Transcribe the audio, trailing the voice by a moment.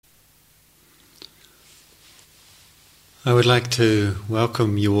I would like to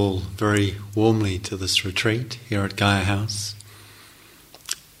welcome you all very warmly to this retreat here at Gaia House.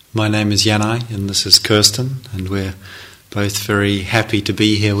 My name is Yanai and this is Kirsten, and we're both very happy to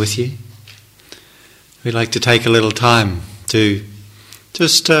be here with you. We'd like to take a little time to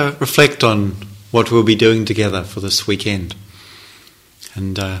just reflect on what we'll be doing together for this weekend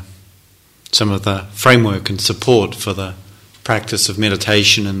and some of the framework and support for the practice of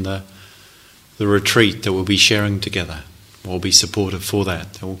meditation and the retreat that we'll be sharing together. We'll be supportive for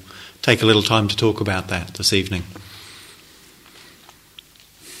that. We'll take a little time to talk about that this evening.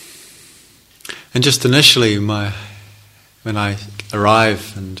 And just initially, when I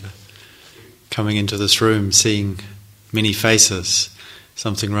arrive and coming into this room, seeing many faces,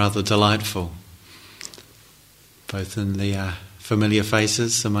 something rather delightful, both in the familiar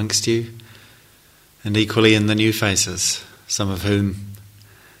faces amongst you and equally in the new faces, some of whom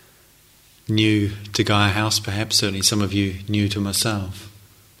new to Gaia House, perhaps, certainly some of you new to myself.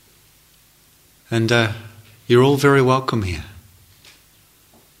 And you're all very welcome here.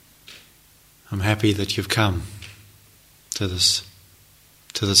 I'm happy that you've come to this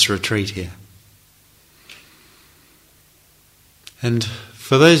retreat here. And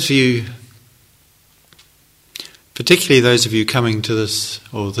for those of you, particularly those of you coming to this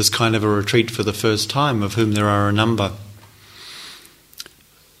kind of a retreat for the first time, of whom there are a number,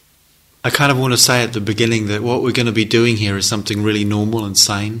 I kind of want to say at the beginning that what we're going to be doing here is something really normal and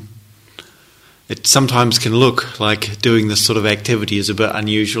sane. It sometimes can look like doing this sort of activity is a bit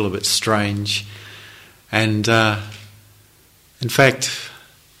unusual, a bit strange. And in fact,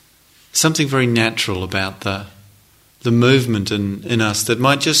 something very natural about the movement in us that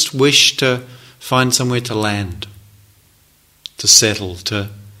might just wish to find somewhere to land, to settle, to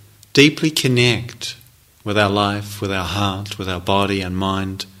deeply connect with our life, with our heart, with our body and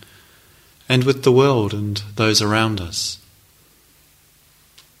mind, and with the world and those around us.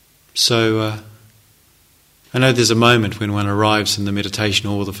 So I know there's a moment when one arrives in the meditation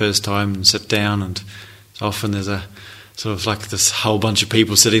hall the first time and sit down, and often there's a sort of like this whole bunch of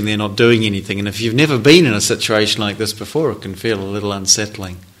people sitting there not doing anything. And if you've never been in a situation like this before, it can feel a little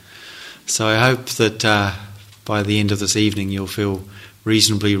unsettling. So I hope that by the end of this evening you'll feel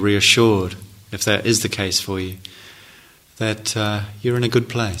reasonably reassured, if that is the case for you, that you're in a good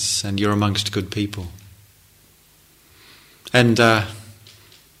place and you're amongst good people. And to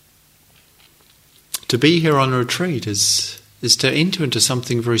be here on a retreat is to enter into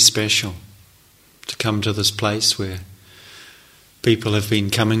something very special, to come to this place where people have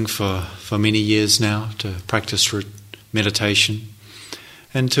been coming for many years now to practice meditation,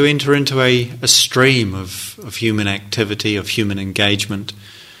 and to enter into a stream of human activity, of human engagement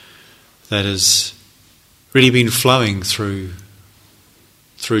that has really been flowing through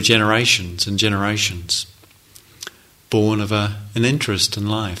generations and generations, born of an interest in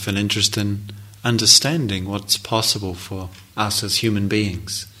life, an interest in understanding what's possible for us as human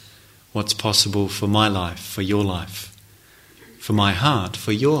beings, what's possible for my life, for your life, for my heart,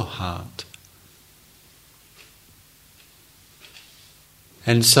 for your heart.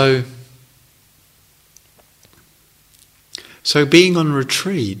 And so being on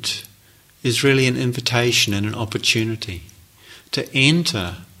retreat is really an invitation and an opportunity to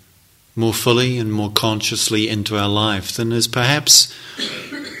enter more fully and more consciously into our life than is perhaps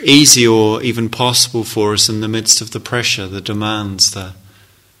easy or even possible for us in the midst of the pressure, the demands, the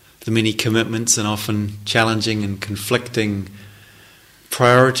many commitments and often challenging and conflicting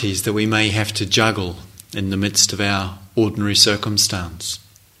priorities that we may have to juggle in the midst of our ordinary circumstance.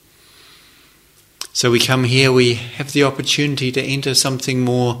 So we come here, we have the opportunity to enter something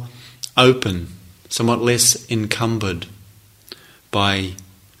more open, somewhat less encumbered by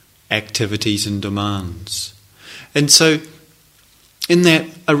activities and demands. And so in that,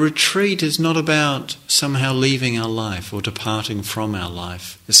 a retreat is not about somehow leaving our life or departing from our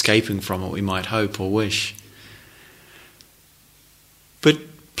life, escaping from it we might hope or wish, but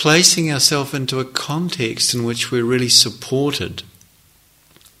placing ourselves into a context in which we're really supported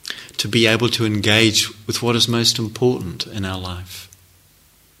to be able to engage with what is most important in our life.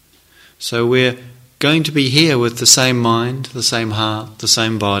 So we're going to be here with the same mind, the same heart, the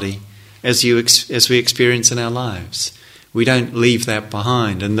same body as we experience in our lives. We don't leave that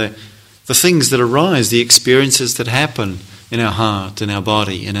behind. And the things that arise, the experiences that happen in our heart, in our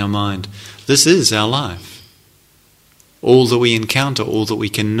body, in our mind, this is our life. All that we encounter, all that we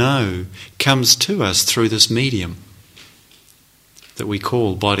can know, comes to us through this medium that we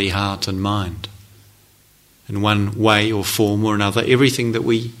call body, heart and mind. In one way or form or another, everything that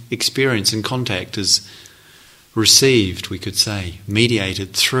we experience in contact is received, we could say,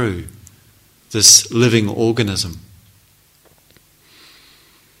 mediated through this living organism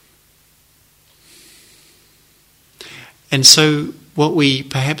And so what we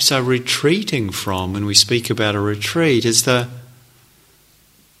perhaps are retreating from when we speak about a retreat is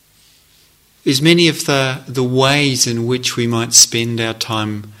many of the ways in which we might spend our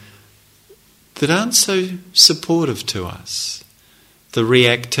time that aren't so supportive to us. The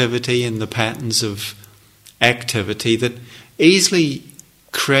reactivity and the patterns of activity that easily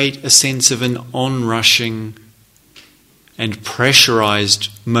create a sense of an onrushing and pressurized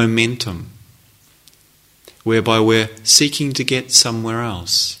momentum, whereby we're seeking to get somewhere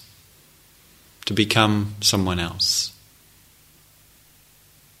else, to become someone else.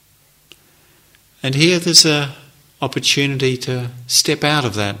 And here there's an opportunity to step out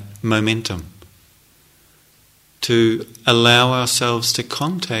of that momentum, to allow ourselves to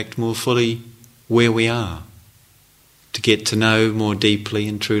contact more fully where we are, to get to know more deeply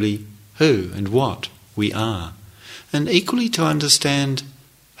and truly who and what we are, and equally to understand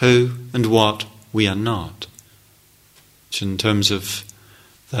who and what we are not, which in terms of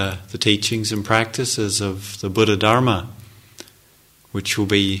the teachings and practices of the Buddha Dharma, which will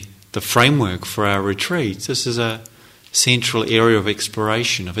be the framework for our retreats, this is a central area of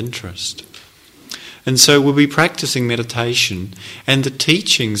exploration, of interest. And so we'll be practicing meditation, and the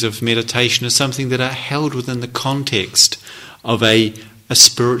teachings of meditation are something that are held within the context of a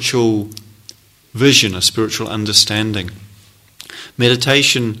spiritual vision, a spiritual understanding.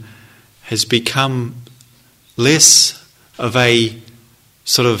 Meditation has become less of a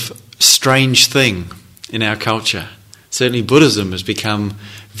sort of strange thing in our culture. Certainly Buddhism has become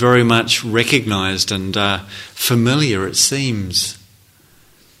very much recognized and familiar, it seems,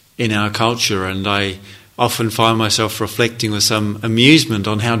 in our culture, and I often find myself reflecting with some amusement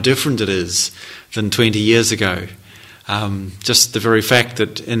on how different it is than 20 years ago. Just the very fact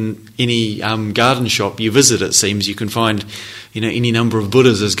that in any garden shop you visit, it seems, you can find any number of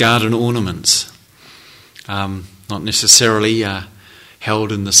Buddhas as garden ornaments. Not necessarily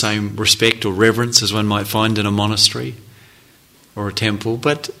held in the same respect or reverence as one might find in a monastery or a temple,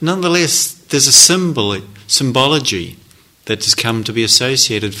 but nonetheless there's a symbology that has come to be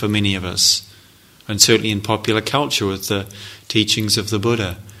associated for many of us, and certainly in popular culture with the teachings of the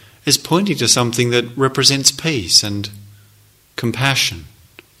Buddha, as pointing to something that represents peace and compassion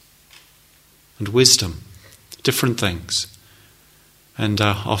and wisdom, different things, and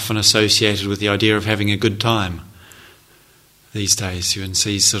often associated with the idea of having a good time. These days you can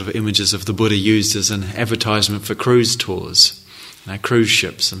see sort of images of the Buddha used as an advertisement for cruise tours, cruise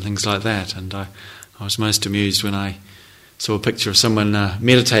ships and things like that, and I was most amused when I saw a picture of someone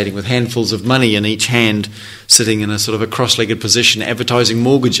meditating with handfuls of money in each hand, sitting in a sort of a cross-legged position, advertising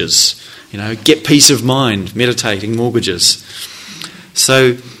mortgages. Get peace of mind, meditating mortgages.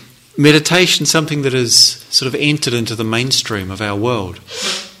 So meditation, something that has sort of entered into the mainstream of our world.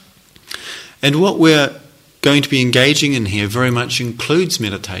 And what we're going to be engaging in here very much includes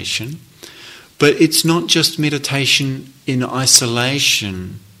meditation, but it's not just meditation in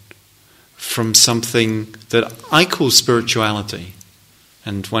isolation from something that I call spirituality,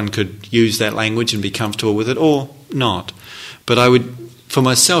 and one could use that language and be comfortable with it or not, but I would for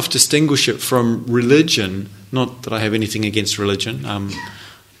myself distinguish it from religion. Not that I have anything against religion. I'm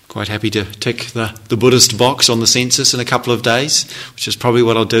quite happy to tick the Buddhist box on the census in a couple of days, which is probably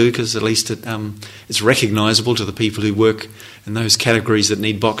what I'll do, because at least it's recognisable to the people who work in those categories that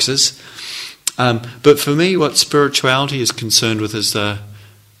need boxes. But for me, what spirituality is concerned with is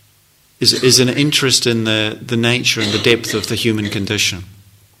an interest in the nature and the depth of the human condition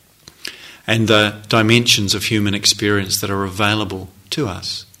and the dimensions of human experience that are available to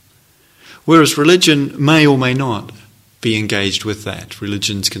us. Whereas religion may or may not be engaged with that.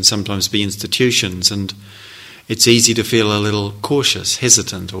 Religions can sometimes be institutions, and it's easy to feel a little cautious,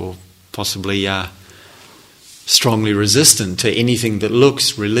 hesitant, or possibly strongly resistant to anything that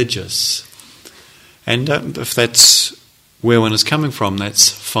looks religious. And if that's where one is coming from, that's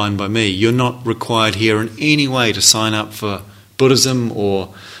fine by me. You're not required here in any way to sign up for Buddhism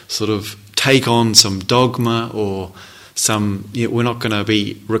or sort of take on some dogma or we're not going to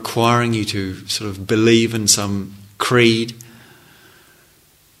be requiring you to sort of believe in some creed.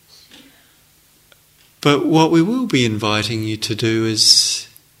 But what we will be inviting you to do is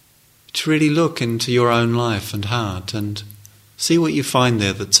to really look into your own life and heart and see what you find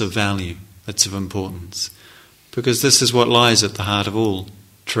there that's of value, that's of importance. Because this is what lies at the heart of all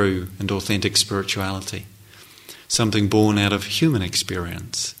true and authentic spirituality. Something born out of human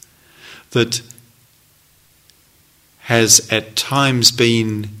experience that has at times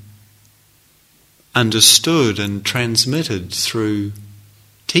been understood and transmitted through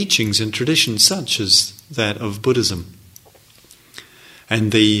teachings and traditions such as that of Buddhism.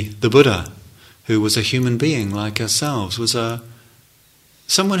 And the Buddha who was a human being like ourselves, was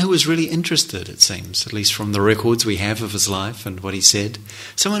someone who was really interested, it seems, at least from the records we have of his life and what he said,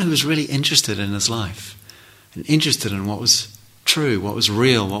 someone who was really interested in his life and interested in what was true, what was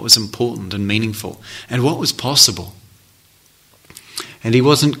real, what was important and meaningful, and what was possible. And he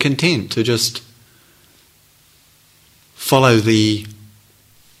wasn't content to just follow the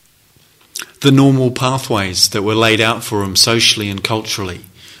normal pathways that were laid out for him socially and culturally,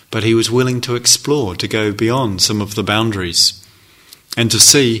 but he was willing to explore, to go beyond some of the boundaries, and to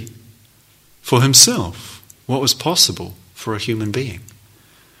see for himself what was possible for a human being.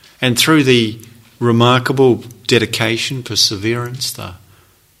 And through the remarkable dedication, perseverance, the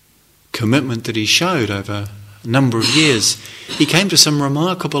commitment that he showed over a number of years, he came to some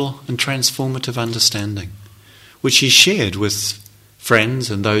remarkable and transformative understanding, which he shared with friends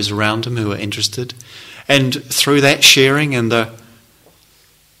and those around him who were interested. And through that sharing and the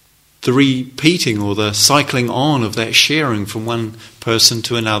repeating or the cycling on of that sharing from one person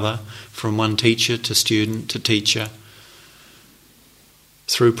to another, from one teacher to student to teacher,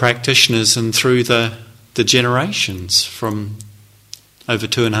 through practitioners and through the generations from over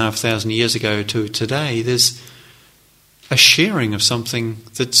 2,500 years ago to today, there's a sharing of something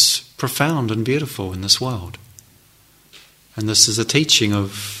that's profound and beautiful in this world. And this is a teaching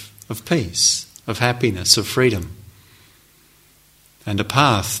of peace, of happiness, of freedom, and a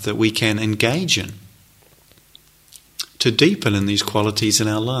path that we can engage in to deepen in these qualities in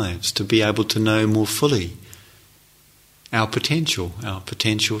our lives, to be able to know more fully our potential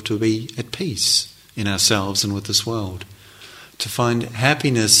to be at peace in ourselves and with this world, to find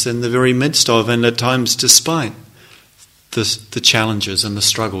happiness in the very midst of, and at times despite, the challenges and the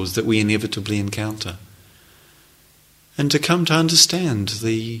struggles that we inevitably encounter. And to come to understand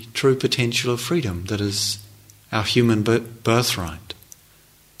the true potential of freedom that is our human birthright.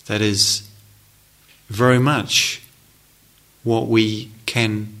 That is very much what we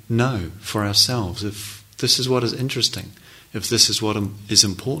can know for ourselves, if this is what is interesting, if this is what is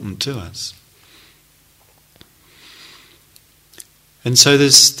important to us. And so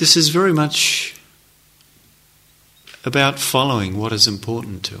this is very much about following what is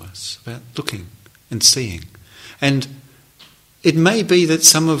important to us, about looking and seeing. And it may be that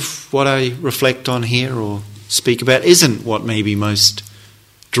some of what I reflect on here or speak about isn't what maybe most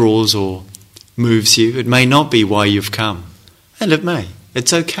draws or moves you. It may not be why you've come. And it may.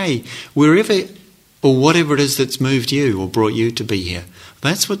 It's okay. Wherever or whatever it is that's moved you or brought you to be here,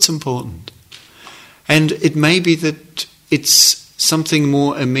 that's what's important. And it may be that it's something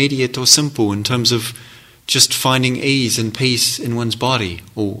more immediate or simple in terms of just finding ease and peace in one's body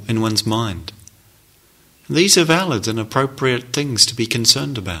or in one's mind. These are valid and appropriate things to be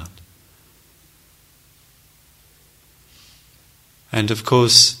concerned about. And of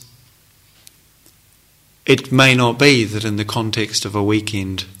course, it may not be that in the context of a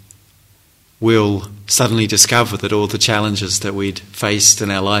weekend we'll suddenly discover that all the challenges that we'd faced in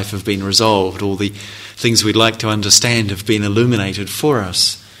our life have been resolved, all the things we'd like to understand have been illuminated for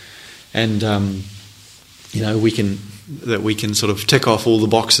us. And we can sort of tick off all the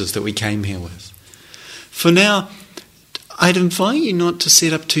boxes that we came here with. For now, I'd invite you not to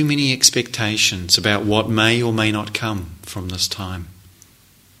set up too many expectations about what may or may not come from this time.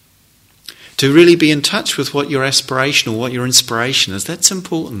 To really be in touch with what your aspiration or what your inspiration is, that's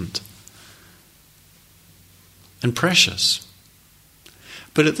important and precious.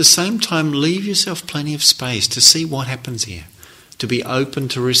 But at the same time, leave yourself plenty of space to see what happens here, to be open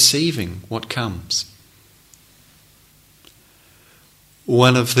to receiving what comes.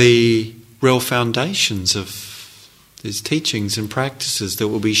 One of the real foundations of these teachings and practices that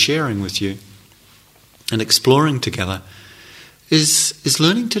we'll be sharing with you and exploring together is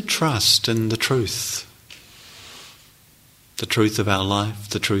learning to trust in the truth of our life,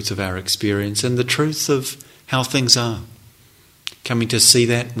 the truth of our experience, and the truth of how things are. Coming to see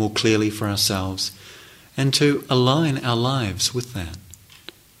that more clearly for ourselves and to align our lives with that.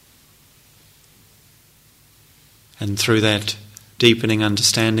 And through that deepening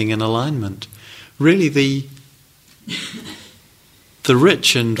understanding and alignment, really the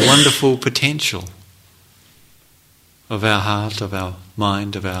rich and wonderful potential of our heart, of our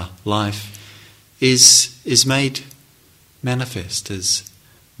mind, of our life is made manifest, is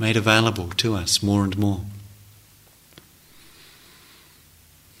made available to us more and more.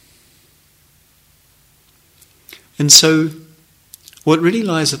 And so what really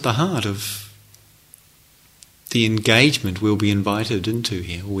lies at the heart of the engagement we'll be invited into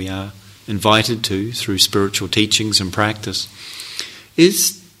here, we are invited to through spiritual teachings and practice,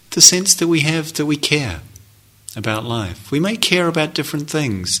 is the sense that we have that we care about life. We may care about different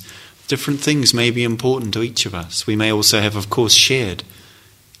things Different things may be important to each of us. We may also have, of course, shared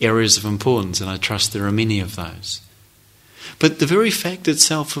areas of importance, and I trust there are many of those. But the very fact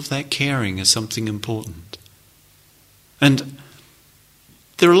itself of that caring is something important. And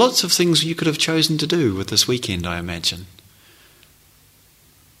there are lots of things you could have chosen to do with this weekend, I imagine.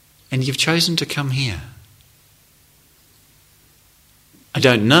 And you've chosen to come here. I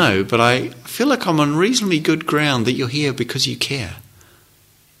don't know, but I feel like I'm on reasonably good ground that you're here because you care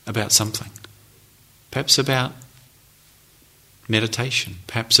about something. Perhaps about meditation,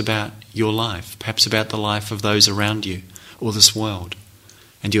 perhaps about your life, perhaps about the life of those around you or this world.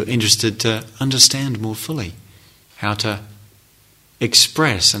 And you're interested to understand more fully how to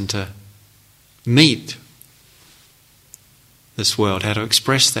express and to meet this world, how to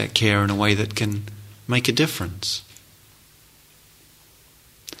express that care in a way that can make a difference.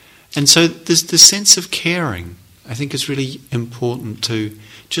 And so there's this sense of caring, I think, is really important to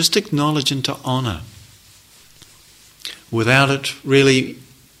just acknowledge and to honour. Without it, really,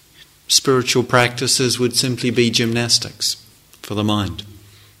 spiritual practices would simply be gymnastics for the mind.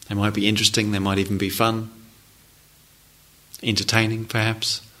 They might be interesting, they might even be fun, entertaining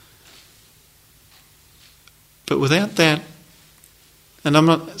perhaps. But without that, and I'm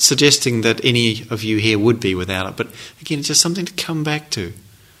not suggesting that any of you here would be without it, but again, it's just something to come back to.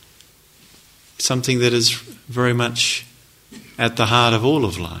 Something that is very much at the heart of all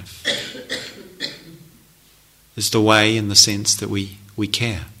of life. Is the way in the sense that we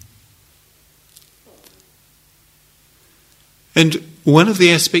care. And one of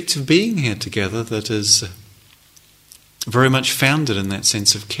the aspects of being here together that is very much founded in that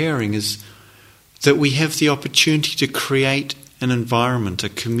sense of caring is that we have the opportunity to create an environment, a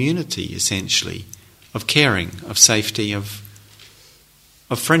community essentially, of caring, of safety, of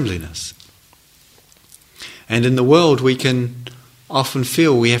friendliness. And in the world we can often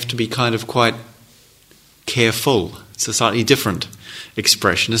feel we have to be kind of quite careful. It's a slightly different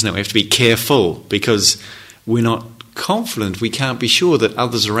expression, isn't it? We have to be careful because we're not confident, we can't be sure that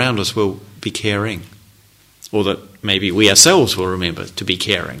others around us will be caring, or that maybe we ourselves will remember to be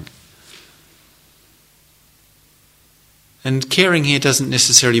caring. And caring here doesn't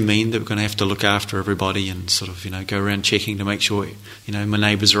necessarily mean that we're going to have to look after everybody and sort of, go around checking to make sure, my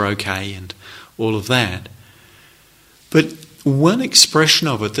neighbours are okay and all of that. But one expression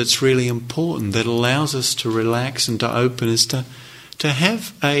of it that's really important, that allows us to relax and to open, is to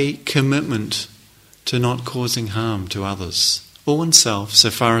have a commitment to not causing harm to others or oneself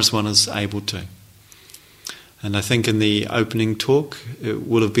so far as one is able to. And I think in the opening talk it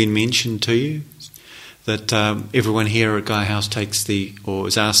will have been mentioned to you that everyone here at Gaia House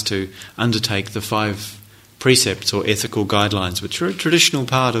is asked to undertake the 5 precepts or ethical guidelines, which are a traditional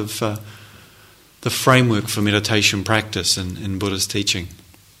part of the framework for meditation practice in Buddha's teaching.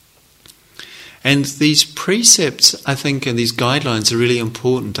 And these precepts, I think, and these guidelines are really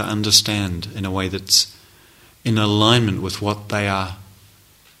important to understand in a way that's in alignment with what they are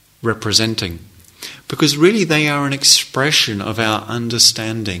representing. Because really they are an expression of our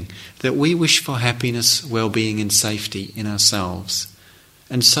understanding that we wish for happiness, well-being and safety in ourselves.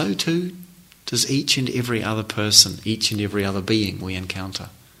 And so too does each and every other person, each and every other being we encounter.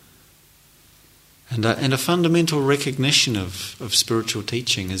 And a fundamental recognition of spiritual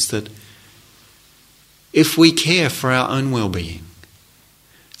teaching is that if we care for our own well-being,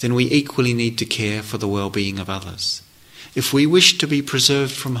 then we equally need to care for the well-being of others. If we wish to be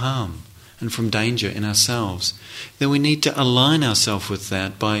preserved from harm and from danger in ourselves, then we need to align ourselves with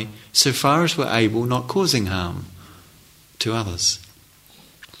that by, so far as we're able, not causing harm to others.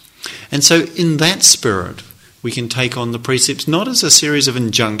 And so in that spirit, we can take on the precepts not as a series of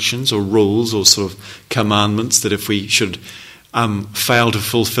injunctions or rules or sort of commandments that if we should fail to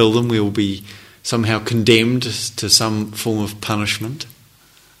fulfill them, we will be somehow condemned to some form of punishment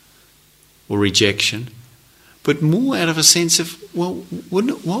or rejection, but more out of a sense of, well,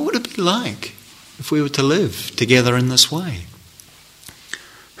 what would it be like if we were to live together in this way?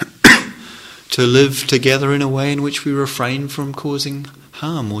 To live together in a way in which we refrain from causing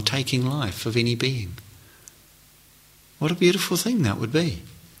harm or taking life of any being. What a beautiful thing that would be,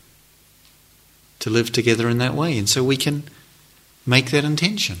 to live together in that way. And so we can make that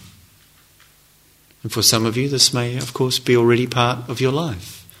intention. And for some of you, this may, of course, be already part of your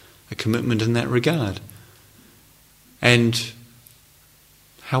life, a commitment in that regard. And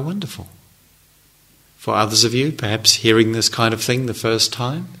how wonderful. For others of you, perhaps hearing this kind of thing the first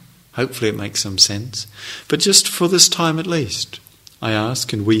time, hopefully it makes some sense. But just for this time at least, I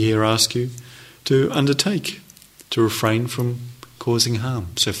ask, and we here ask you, to undertake, to refrain from causing harm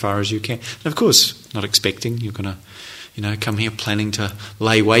so far as you can. And of course, not expecting you're going to come here planning to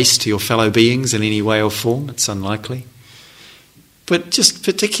lay waste to your fellow beings in any way or form. It's unlikely. But just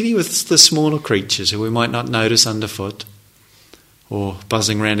particularly with the smaller creatures who we might not notice underfoot or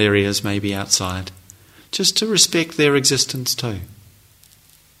buzzing around areas maybe outside, just to respect their existence too.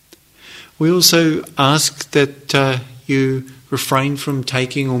 We also ask that you refrain from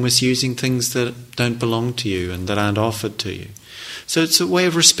taking or misusing things that don't belong to you and that aren't offered to you. So it's a way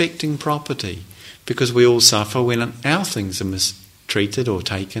of respecting property, because we all suffer when our things are mistreated or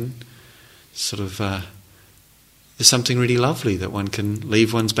taken. There's something really lovely that one can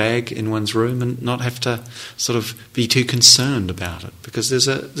leave one's bag in one's room and not have to be too concerned about it, because there's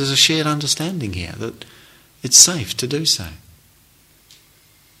a shared understanding here that it's safe to do so.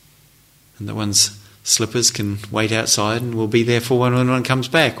 And that one's slippers can wait outside and will be there for when one comes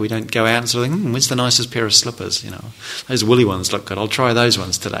back. We don't go out and think, where's the nicest pair of slippers? Those woolly ones look good. I'll try those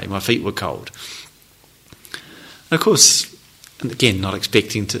ones today. My feet were cold. And of course, and again, not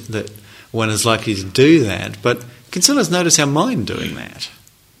expecting that one is likely to do that, but can sometimes notice our mind doing that.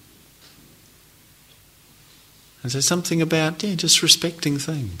 And so something about, just respecting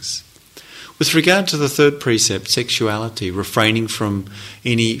things. With regard to the third precept, sexuality, refraining from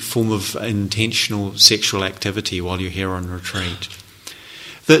any form of intentional sexual activity while you're here on retreat.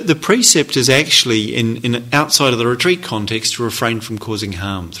 The precept is actually, in outside of the retreat context, to refrain from causing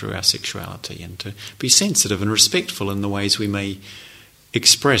harm through our sexuality and to be sensitive and respectful in the ways we may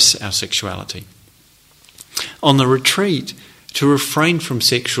express our sexuality. On the retreat, to refrain from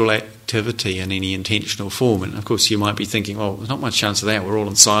sexual activity in any intentional form. And of course you might be thinking, well, there's not much chance of that, we're all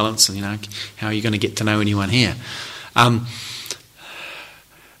in silence, and how are you going to get to know anyone here?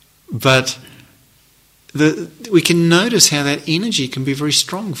 But we can notice how that energy can be very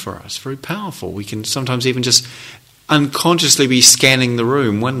strong for us, very powerful. We can sometimes even just unconsciously be scanning the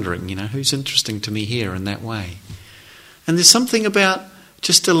room, wondering, who's interesting to me here in that way. And there's something about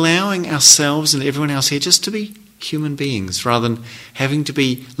just allowing ourselves and everyone else here just to be human beings, rather than having to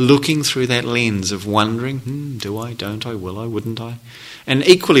be looking through that lens of wondering, do I, don't I, will I, wouldn't I? And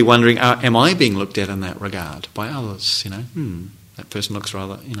equally wondering, am I being looked at in that regard by others? That person looks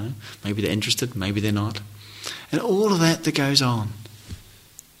rather, maybe they're interested, maybe they're not. And all of that goes on.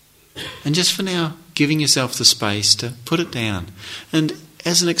 And just for now, giving yourself the space to put it down. And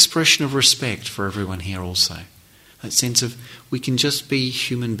as an expression of respect for everyone here also. That sense of we can just be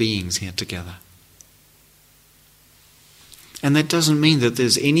human beings here together. And that doesn't mean that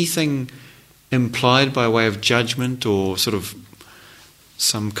there's anything implied by way of judgment or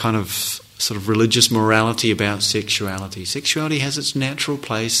some kind of religious morality about sexuality. Sexuality has its natural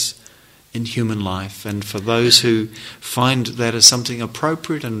place in human life, and for those who find that as something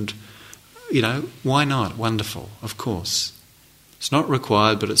appropriate and, why not? Wonderful, of course. It's not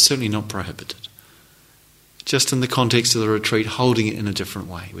required, but it's certainly not prohibited. Just in the context of the retreat, holding it in a different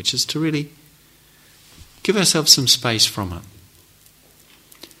way, which is to really give ourselves some space from it.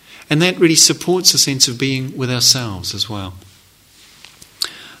 And that really supports a sense of being with ourselves as well.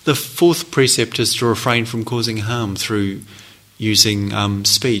 The fourth precept is to refrain from causing harm through using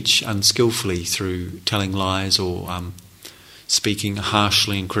speech unskillfully, through telling lies or speaking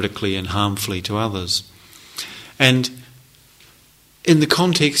harshly and critically and harmfully to others. And in the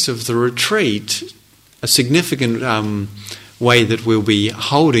context of the retreat, a significant way that we'll be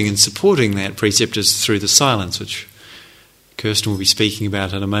holding and supporting that precept is through the silence, which Kirsten will be speaking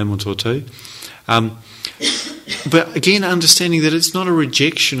about in a moment or two. But again, understanding that it's not a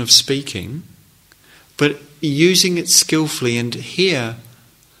rejection of speaking, but using it skillfully, and here,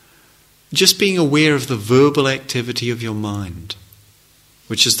 just being aware of the verbal activity of your mind,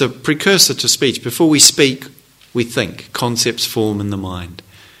 which is the precursor to speech. Before we speak, we think. Concepts form in the mind.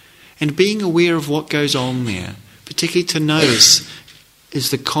 And being aware of what goes on there, particularly to notice,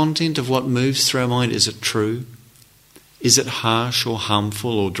 is the content of what moves through our mind, is it true? Is it harsh or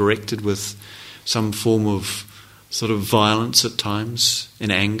harmful or directed with some form of violence at times,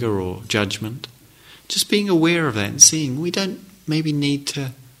 in anger or judgment? Just being aware of that and seeing we don't maybe need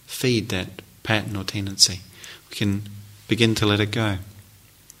to feed that pattern or tendency. We can begin to let it go.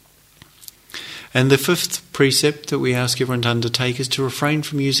 And the fifth precept that we ask everyone to undertake is to refrain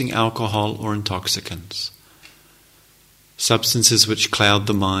from using alcohol or intoxicants. Substances which cloud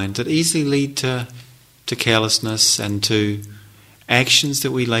the mind, that easily lead to carelessness and to actions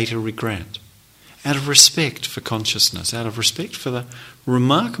that we later regret. Out of respect for consciousness, out of respect for the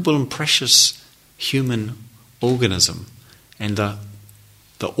remarkable and precious human organism and the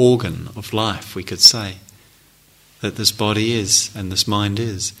organ of life, we could say, that this body is and this mind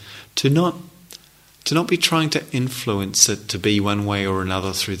is, to not be trying to influence it to be one way or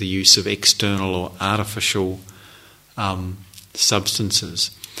another through the use of external or artificial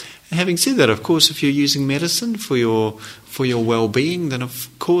substances. And having said that, of course, if you're using medicine for your well-being, then of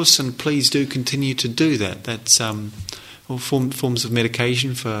course, and please do continue to do that. That's forms of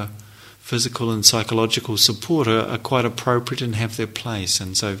medication for physical and psychological support are quite appropriate and have their place.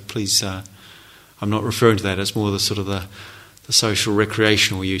 And so please, I'm not referring to that. It's more the sort of the social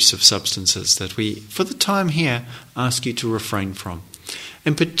recreational use of substances that we, for the time here, ask you to refrain from.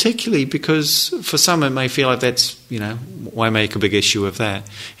 And particularly because for some it may feel like that's, why make a big issue of that?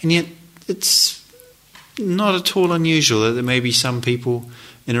 And yet it's not at all unusual that there may be some people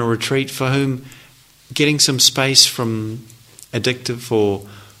in a retreat for whom getting some space from addictive or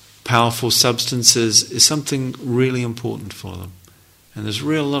powerful substances is something really important for them. And there's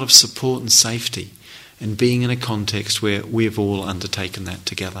a lot of support and safety in being in a context where we've all undertaken that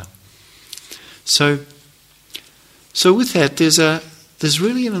together. So with that, there's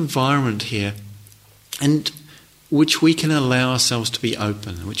really an environment here and which we can allow ourselves to be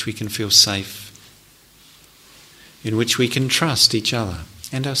open, in which we can feel safe, in which we can trust each other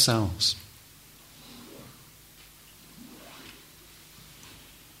and ourselves.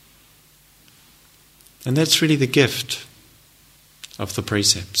 And that's really the gift of the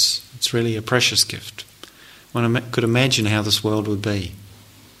precepts. It's really a precious gift. One could imagine how this world would be.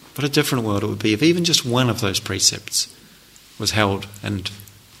 What a different world it would be if even just one of those precepts was held and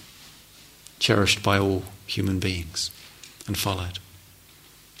cherished by all human beings and followed.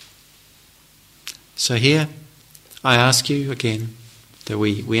 So here, I ask you again that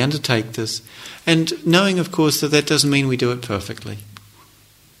we undertake this, and knowing, of course, that doesn't mean we do it perfectly.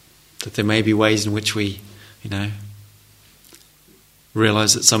 That there may be ways in which we,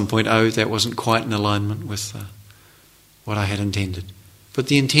 realise at some point, that wasn't quite in alignment with what I had intended. But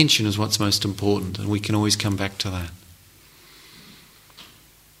the intention is what's most important, and we can always come back to that.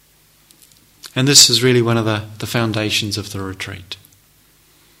 And this is really one of the foundations of the retreat.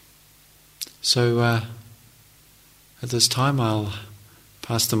 So at this time I'll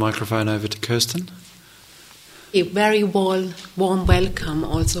pass the microphone over to Kirsten. A very warm welcome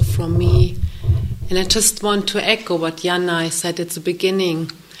also from me. And I just want to echo what Yanai said at the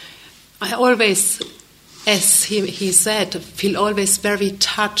beginning. I always, as he said, feel always very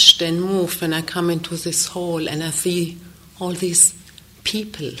touched and moved when I come into this hall and I see all these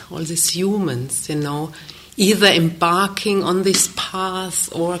people, all these humans, either embarking on this path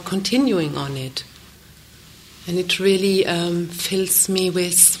or continuing on it. And it really fills me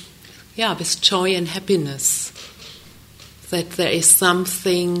with joy and happiness that there is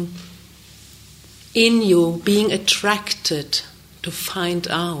something in you being attracted to find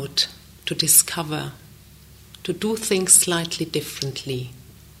out, to discover, to do things slightly differently,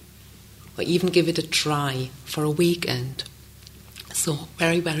 or even give it a try for a weekend. So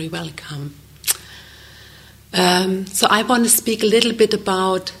very, very welcome. So I want to speak a little bit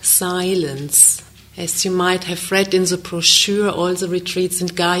about silence. As you might have read in the brochure, all the retreats in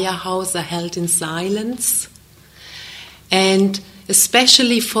Gaia House are held in silence. And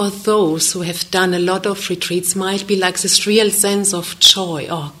especially for those who have done a lot of retreats, might be like this real sense of joy.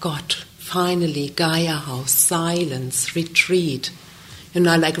 Oh God, finally, Gaia House, silence, retreat.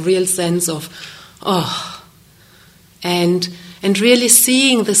 Like real sense of, and really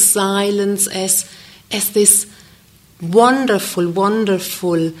seeing the silence as this wonderful,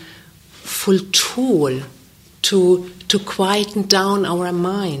 wonderful tool to quieten down our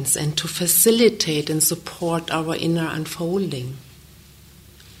minds and to facilitate and support our inner unfolding.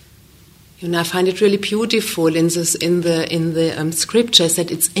 I find it really beautiful in the scriptures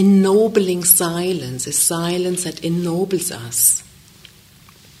that it's ennobling silence, a silence that ennobles us.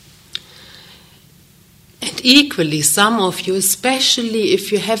 And equally, some of you, especially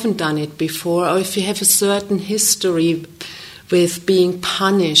if you haven't done it before, or if you have a certain history with being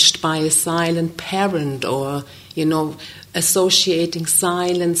punished by a silent parent, or, associating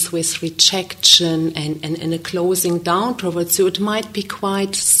silence with rejection and a closing down towards you, it might be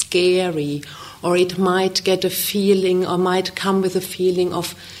quite scary, or it might get a feeling, or might come with a feeling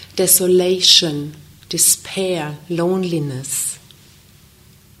of desolation, despair, loneliness.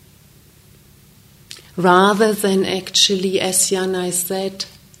 Rather than actually, as Yanai said,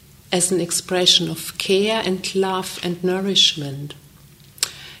 as an expression of care and love and nourishment.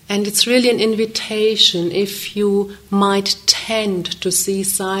 And it's really an invitation, if you might tend to see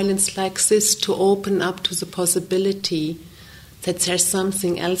silence like this, to open up to the possibility that there's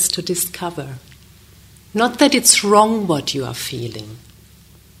something else to discover. Not that it's wrong what you are feeling,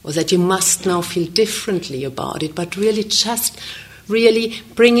 or that you must now feel differently about it, but really just really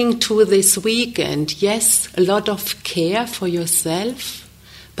bringing to this weekend, yes, a lot of care for yourself,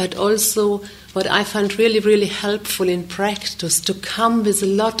 but also what I find really, really helpful in practice, to come with a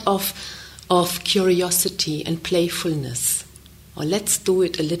lot of curiosity and playfulness. Or let's do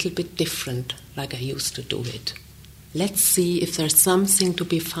it a little bit different, like I used to do it. Let's see if there's something to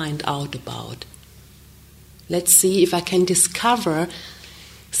be found out about. Let's see if I can discover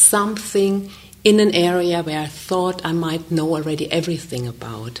something in an area where I thought I might know already everything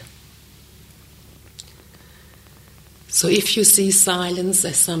about. So if you see silence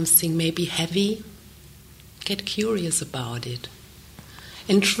as something maybe heavy, get curious about it.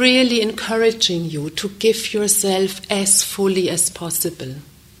 And really encouraging you to give yourself as fully as possible.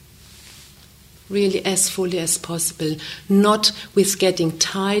 Really as fully as possible. Not with getting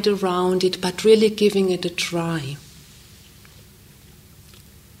tied around it, but really giving it a try.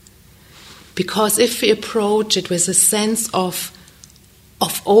 Because if we approach it with a sense of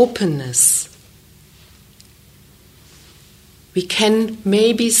openness, we can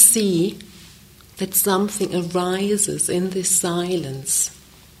maybe see that something arises in this silence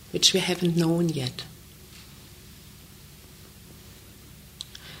which we haven't known yet.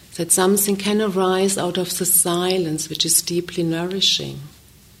 That something can arise out of the silence which is deeply nourishing,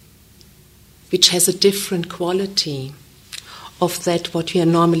 which has a different quality of that what we are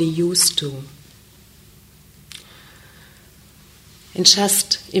normally used to. And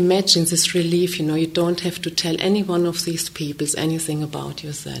just imagine this relief, you don't have to tell any one of these people anything about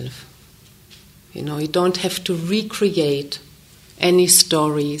yourself. You don't have to recreate any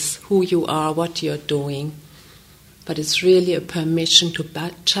stories, who you are, what you're doing. But it's really a permission to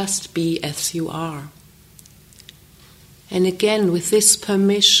just be as you are. And again, with this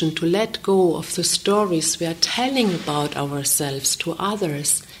permission to let go of the stories we are telling about ourselves to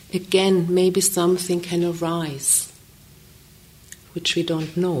others, again, maybe something can arise which we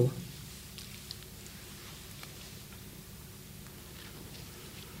don't know.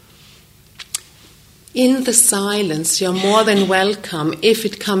 In the silence, you're more than welcome if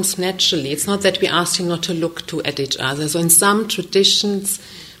it comes naturally. It's not that we ask you not to look at each other. So in some traditions,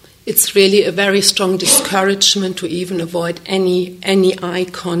 it's really a very strong discouragement to even avoid any eye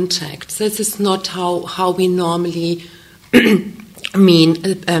contact. This is not how we normally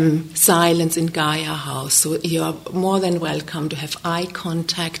mean silence in Gaia House. So you're more than welcome to have eye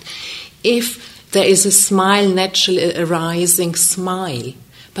contact. If there is a smile, naturally arising smile,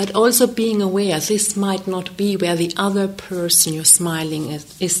 but also being aware this might not be where the other person you're smiling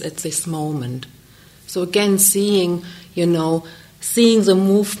is at this moment. So again, seeing the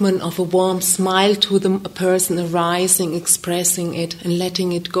movement of a warm smile to the person arising, expressing it, and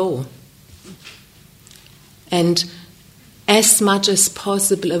letting it go. And as much as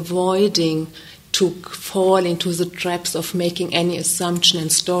possible avoiding to fall into the traps of making any assumption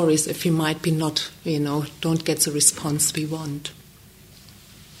and stories if we might be not, don't get the response we want.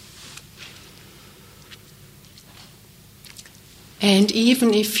 And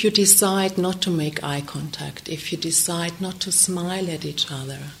even if you decide not to make eye contact, if you decide not to smile at each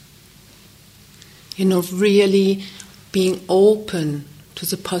other, really being open to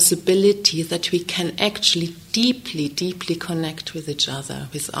the possibility that we can actually deeply, deeply connect with each other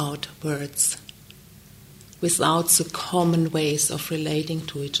without words, without the common ways of relating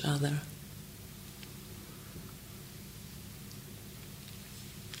to each other.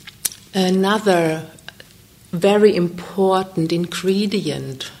 Another very important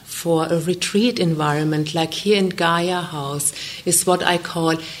ingredient for a retreat environment like here in Gaia House is what I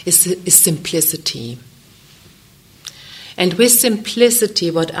call is simplicity. And with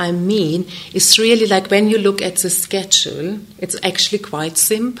simplicity, what I mean is really like when you look at the schedule, it's actually quite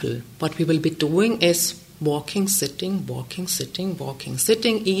simple. What we will be doing is walking, sitting, walking, sitting, walking,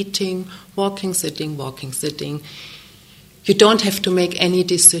 sitting, eating, walking, sitting, walking, sitting. You don't have to make any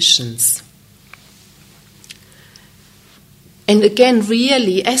decisions. And again,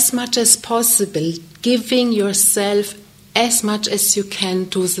 really, as much as possible, giving yourself as much as you can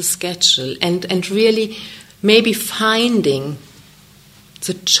to the schedule and really maybe finding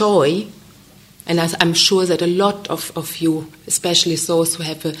the joy, and I'm sure that a lot of you, especially those who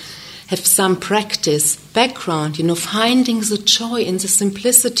have some practice background, finding the joy in the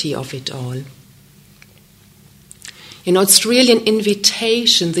simplicity of it all. It's really an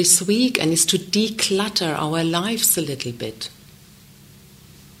invitation this week, and is to declutter our lives a little bit.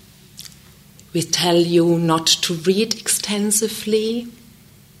 We tell you not to read extensively,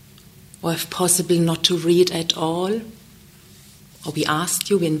 or if possible not to read at all. Or we ask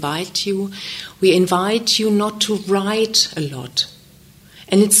you, we invite you not to write a lot.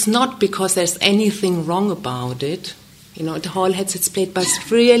 And it's not because there's anything wrong about it. It all has its place, but it's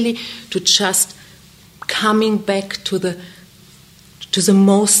really to just coming back to to the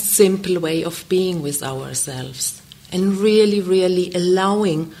most simple way of being with ourselves, and really, really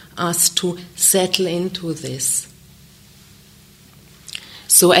allowing us to settle into this.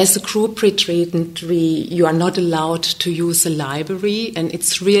 So as a group retreatant, you are not allowed to use a library, and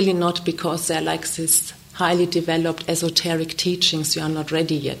it's really not because they're like this highly developed esoteric teachings you are not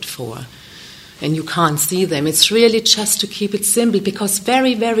ready yet for, and you can't see them. It's really just to keep it simple, because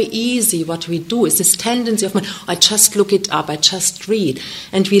very, very easy what we do is this tendency of, I just look it up, I just read,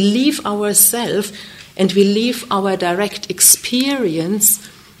 and we leave ourselves and we leave our direct experience,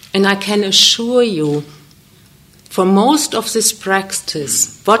 and I can assure you, for most of this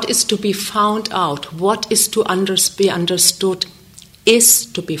practice, what is to be found out, what is to be understood, is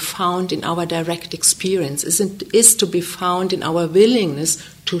to be found in our direct experience, is to be found in our willingness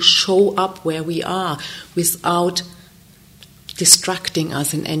to show up where we are without distracting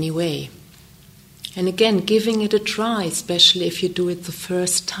us in any way. And again, giving it a try, especially if you do it the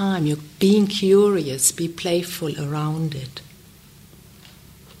first time. You're being curious, be playful around it.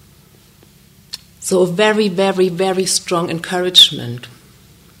 So a very, very, very strong encouragement.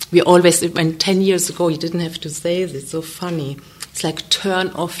 We always, when 10 years ago, you didn't have to say this, so funny. It's like turn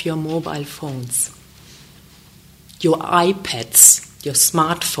off your mobile phones, your iPads, your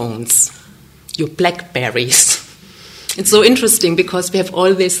smartphones, your Blackberries. It's so interesting because we have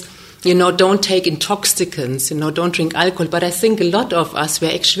all this, don't take intoxicants, don't drink alcohol. But I think a lot of us,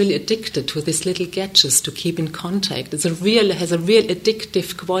 we're actually addicted to these little gadgets to keep in contact. It has a real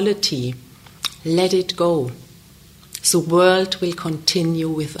addictive quality. Let it go. The world will continue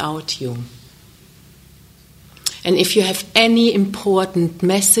without you. And if you have any important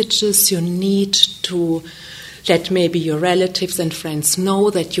messages you need to let maybe your relatives and friends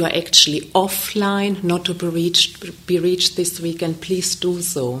know that you are actually offline, not to be reached this weekend, please do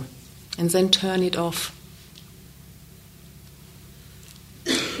so. And then turn it off.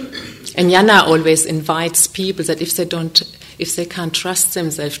 And Yanai always invites people that if they can't trust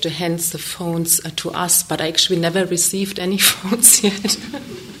themselves, to hand the phones to us. But I actually never received any phones yet.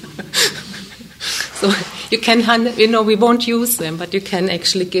 So you can hand, we won't use them, but you can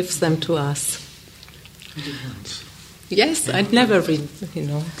actually give them to us. Yes, I'd never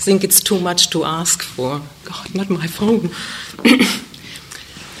think it's too much to ask for. God, not my phone.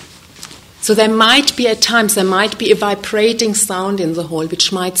 So there might be at times, there might be a vibrating sound in the hall,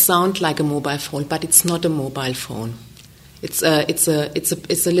 which might sound like a mobile phone, but it's not a mobile phone. It's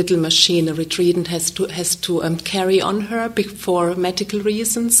a little machine a retreatant has to carry on her for medical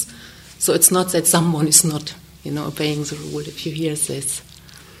reasons. So it's not that someone is not, obeying the rule if you hear this.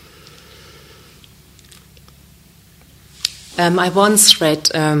 I once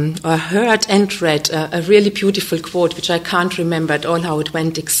heard and read a really beautiful quote, which I can't remember at all how it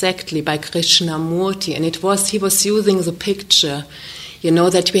went exactly, by Krishnamurti, and he was using the picture,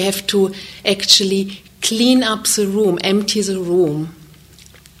 that we have to actually clean up the room, empty the room,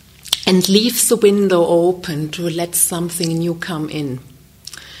 and leave the window open to let something new come in.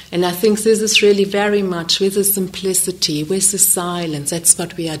 And I think this is really very much with the simplicity, with the silence, that's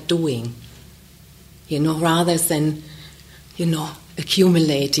what we are doing, rather than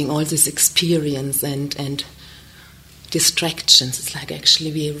accumulating all this experience and distractions. It's like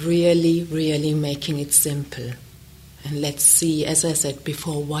actually we're really, really making it simple. And let's see, as I said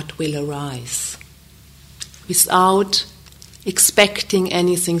before, what will arise. Without expecting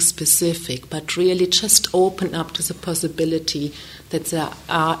anything specific, but really just open up to the possibility that there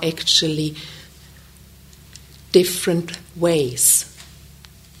are actually different ways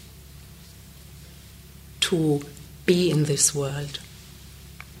to be in this world.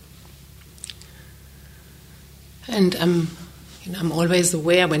 And I'm always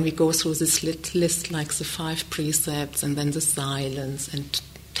aware when we go through this list, like the 5 precepts and then the silence and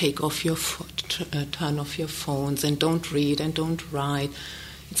take off your turn off your phones and don't read and don't write.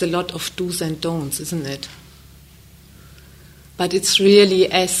 It's a lot of do's and don'ts, isn't it? But it's really,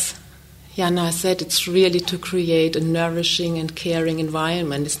 as Yanai said, it's really to create a nourishing and caring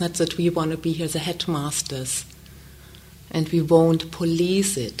environment. It's not that we want to be here the headmasters and we won't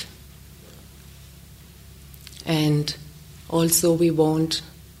police it. And also we won't,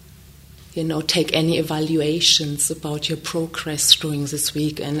 take any evaluations about your progress during this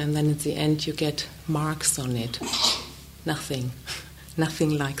weekend, and then at the end you get marks on it. Nothing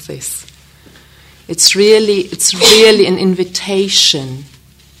like this. It's really an invitation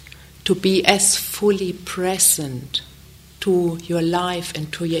to be as fully present to your life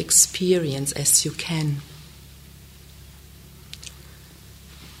and to your experience as you can.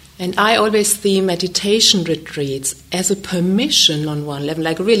 And I always see meditation retreats as a permission on one level,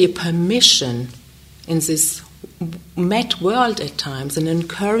 like really a permission in this mad world at times, an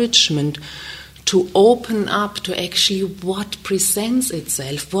encouragement to open up to actually what presents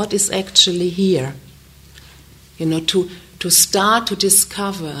itself, what is actually here. To start to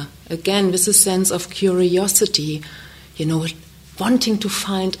discover, again, with a sense of curiosity, wanting to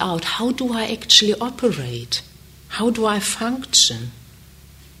find out, how do I actually operate? How do I function?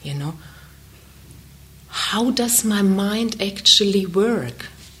 How does my mind actually work?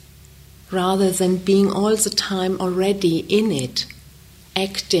 Rather than being all the time already in it,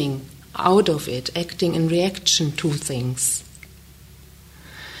 acting out of it, acting in reaction to things.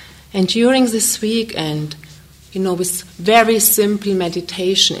 And during this weekend, with very simple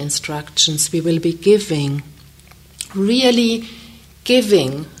meditation instructions we will be really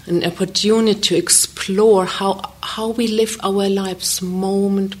giving an opportunity to explore how we live our lives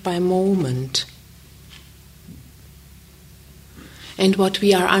moment by moment. And what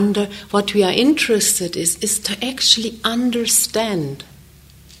we are interested is to actually understand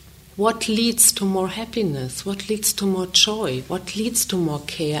what leads to more happiness, what leads to more joy, what leads to more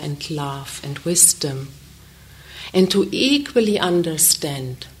care and love and wisdom. And to equally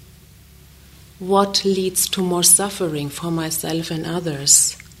understand what leads to more suffering for myself and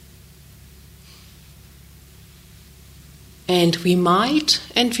others. And we might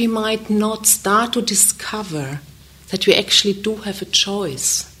not start to discover that we actually do have a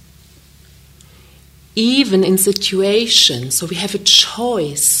choice. Even in situations, so we have a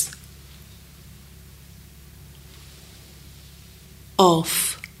choice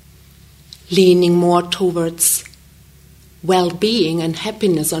of leaning more towards well-being and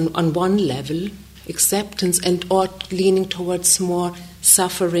happiness on one level, acceptance, or leaning towards more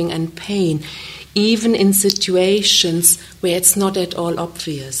suffering and pain, even in situations where it's not at all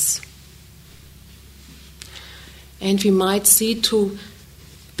obvious. And we might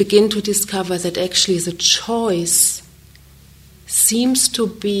begin to discover that actually the choice seems to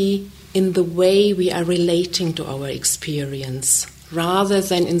be in the way we are relating to our experience, rather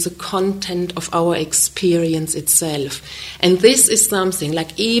than in the content of our experience itself. And this is something,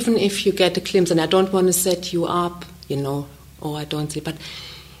 like, even if you get a glimpse, and I don't want to set you up, I don't see, but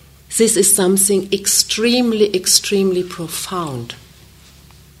this is something extremely, extremely profound.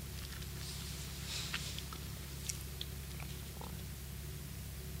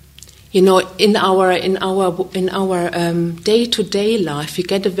 In our day-to-day life, we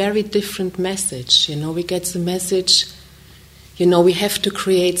get a very different message. We get the message, we have to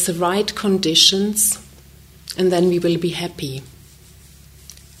create the right conditions, and then we will be happy.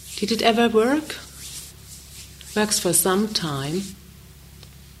 Did it ever work? Works for some time,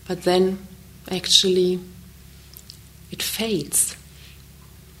 but then actually it fades.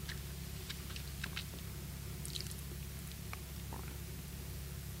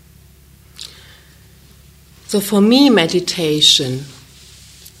 So for me, meditation,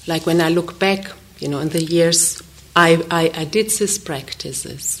 like when I look back, in the years I did these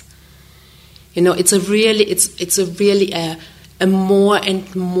practices, it's a really a more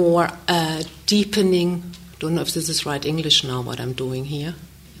and more deepening. Don't know if this is right English now. What I'm doing here,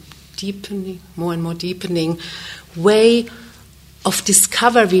 deepening, more and more deepening way of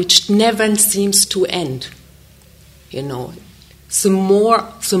discovery, which never seems to end. The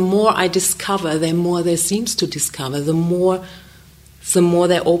more I discover, the more there seems to discover, the more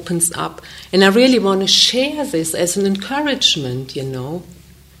there opens up. And I really want to share this as an encouragement,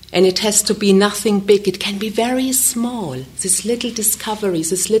 And it has to be nothing big. It can be very small. These little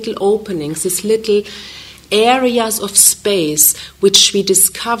discoveries, these little openings, these little areas of space which we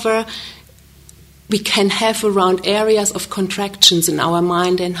discover we can have around areas of contractions in our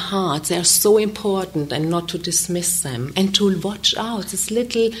mind and heart. They are so important, and not to dismiss them. And to watch out these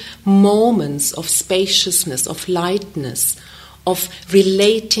little moments of spaciousness, of lightness, of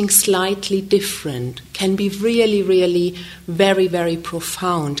relating slightly different, can be really, really very, very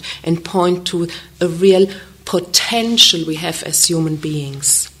profound and point to a real potential we have as human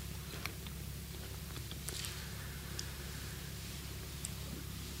beings.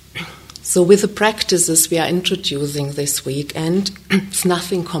 So with the practices we are introducing this weekend, it's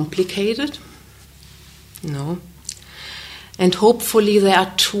nothing complicated, no. And hopefully there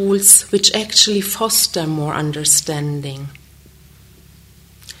are tools which actually foster more understanding.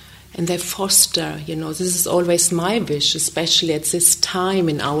 And they foster, this is always my wish, especially at this time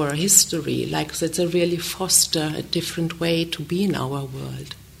in our history, like that they really foster a different way to be in our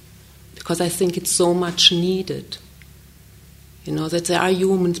world. Because I think it's so much needed. That there are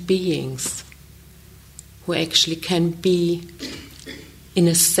human beings who actually can be in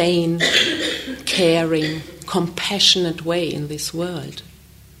a sane, caring, compassionate way in this world.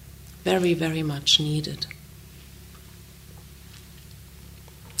 Very, very much needed.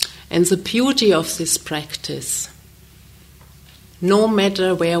 And the beauty of this practice, no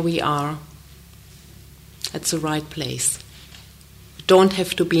matter where we are, at the right place. You don't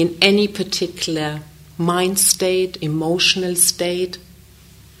have to be in any particular mind state, emotional state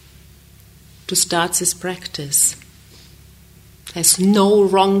to start this practice. There's no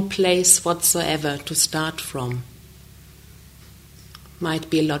wrong place whatsoever to start from. Might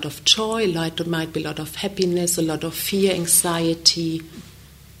be a lot of joy, might be a lot of happiness, a lot of fear, anxiety,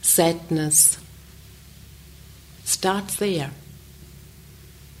 sadness. Start there.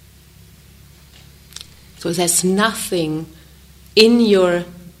 So there's nothing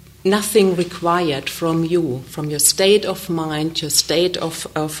nothing required from you, from your state of mind, your state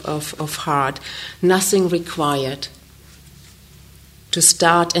of heart, nothing required to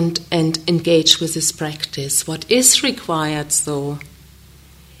start and engage with this practice. What is required, though,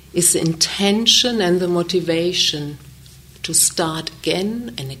 is the intention and the motivation to start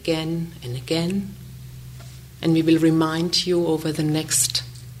again and again and again. And we will remind you over the next,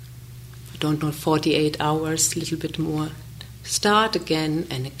 48 hours, a little bit more. Start again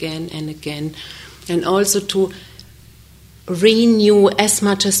and again and again. And also to renew as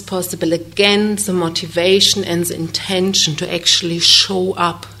much as possible again the motivation and the intention to actually show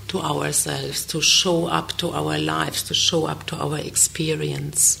up to ourselves, to show up to our lives, to show up to our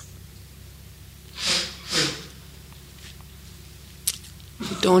experience.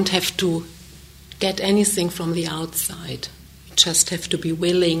 You don't have to get anything from the outside. You just have to be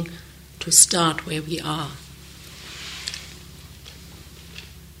willing to start where we are.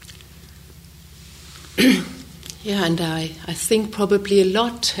 Yeah, and I think probably a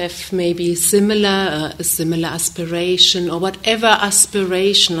lot have maybe a similar aspiration, or whatever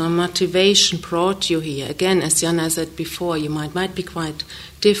aspiration or motivation brought you here. Again, as Yanai said before, you might be quite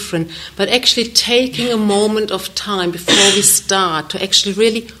different, but actually taking a moment of time before we start to actually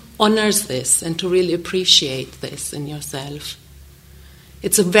really honor this and to really appreciate this in yourself.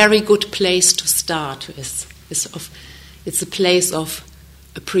 It's a very good place to start with. It's a place of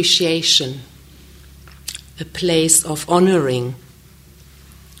appreciation, a place of honoring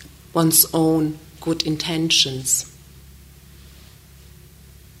one's own good intentions.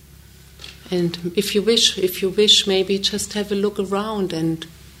 And if you wish, maybe just have a look around and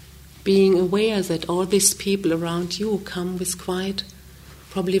being aware that all these people around you come with quite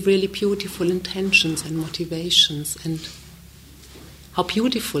probably really beautiful intentions and motivations, and how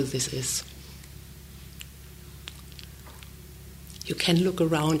beautiful this is. You can look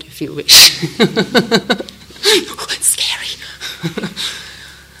around if you wish. Oh, it's scary.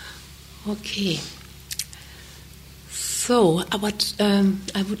 Okay. So, what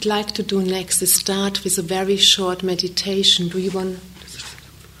I would like to do next is start with a very short meditation. Do you want?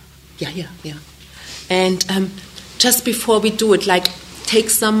 Yeah. And just before we do it, take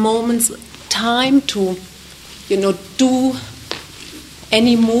some moments, time to, do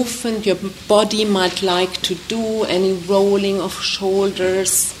any movement your body might like to do, any rolling of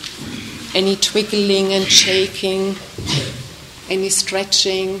shoulders, any twiggling and shaking, any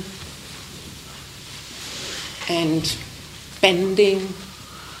stretching and bending.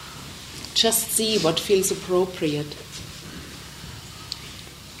 Just see what feels appropriate.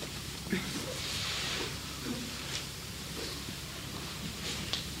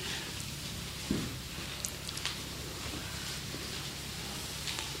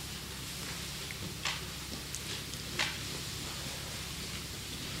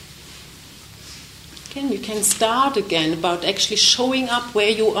 You can start again about actually showing up where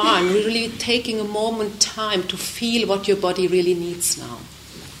you are and really taking a moment time to feel what your body really needs now.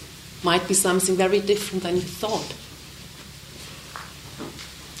 Might be something very different than you thought.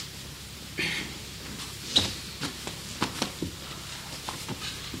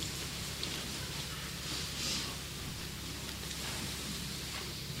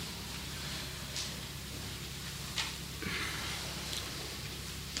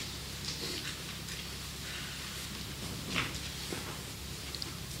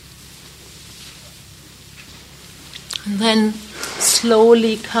 And then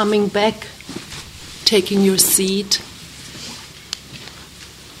slowly coming back, taking your seat.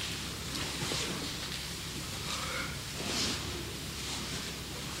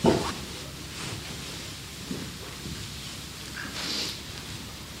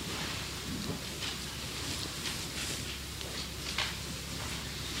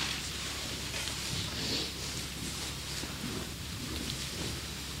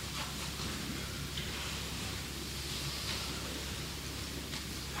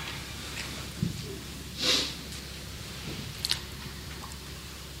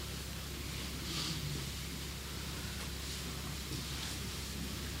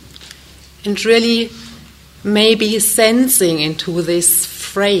 And really maybe sensing into this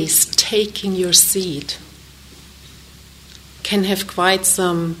phrase, taking your seat, can have quite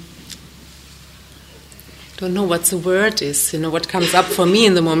some, don't know what the word is, what comes up for me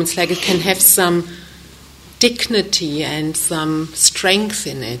in the moment. It's like it can have some dignity and some strength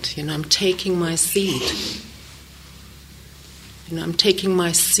in it. I'm taking my seat. I'm taking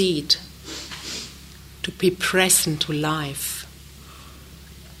my seat to be present to life.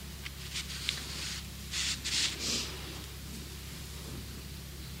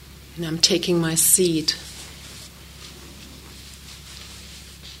 I'm taking my seat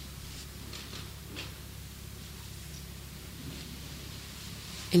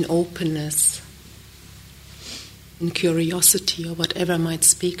in openness, in curiosity, or whatever might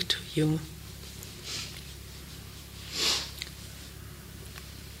speak to you.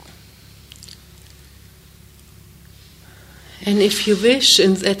 And if you wish,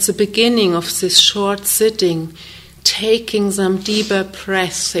 at the beginning of this short sitting, taking some deeper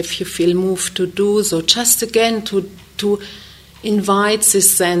breaths, if you feel moved to do so, just again to invite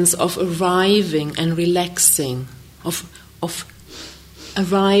this sense of arriving and relaxing, of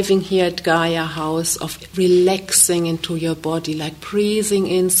arriving here at Gaia House, of relaxing into your body, like breathing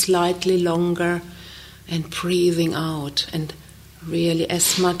in slightly longer and breathing out, and really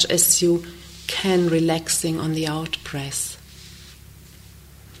as much as you can relaxing on the out breath.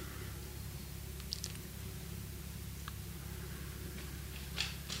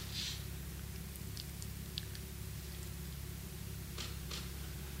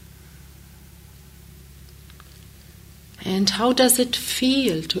 And how does it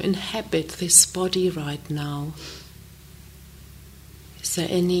feel to inhabit this body right now? Is there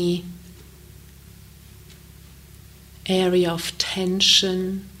any area of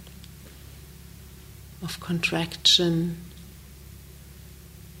tension, of contraction?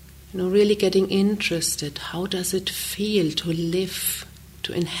 Really getting interested. How does it feel to live,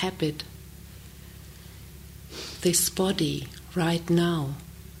 to inhabit this body right now?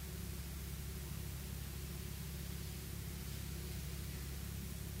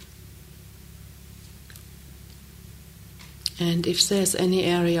 And if there's any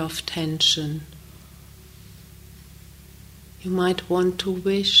area of tension, you might want to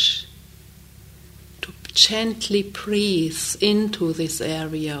wish to gently breathe into this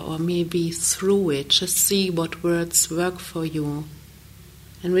area, or maybe through it. Just see what words work for you.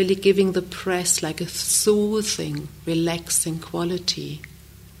 And really giving the breath like a soothing, relaxing quality.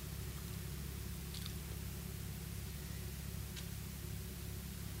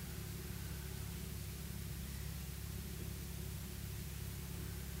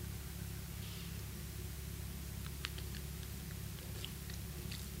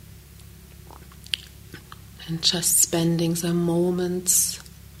 And just spending some moments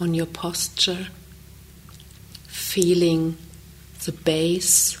on your posture, feeling the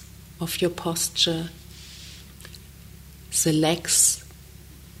base of your posture, the legs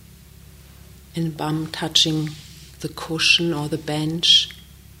and bum touching the cushion or the bench,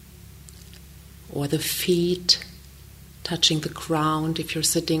 or the feet touching the ground if you're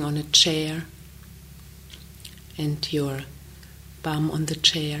sitting on a chair, and your bum on the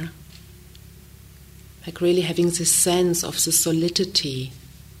chair. Like really having this sense of the solidity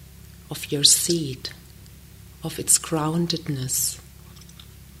of your seat, of its groundedness.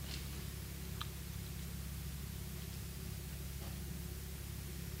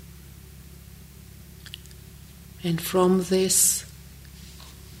 And from this,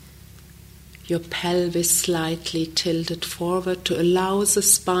 your pelvis slightly tilted forward to allow the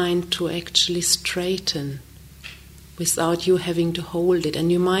spine to actually straighten without you having to hold it.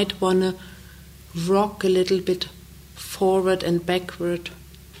 And you might want to rock a little bit forward and backward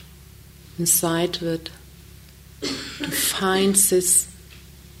and sideward to find this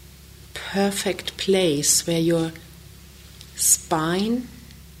perfect place where your spine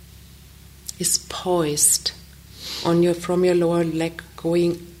is poised on from your lower leg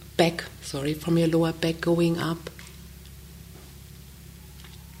going back, from your lower back going up.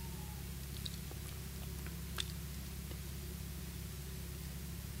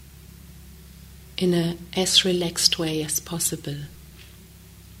 In a as relaxed way as possible.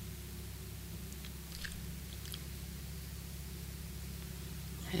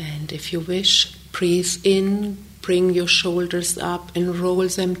 And if you wish, breathe in, bring your shoulders up and roll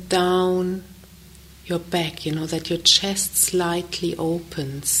them down your back, that your chest slightly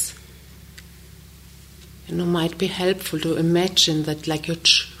opens. It might be helpful to imagine that like your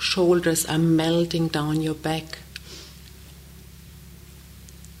shoulders are melting down your back.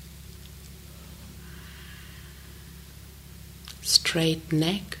 Straight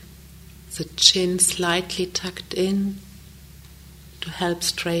neck, the chin slightly tucked in to help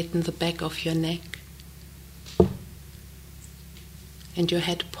straighten the back of your neck, and your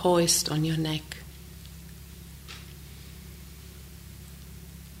head poised on your neck.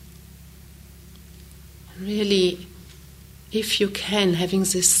 Really, if you can, having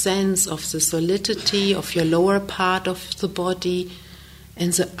this sense of the solidity of your lower part of the body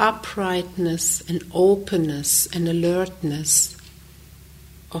and the uprightness and openness and alertness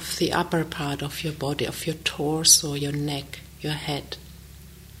of the upper part of your body, of your torso, your neck, your head.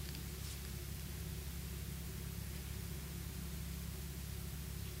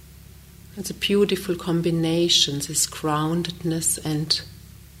 It's a beautiful combination, this groundedness and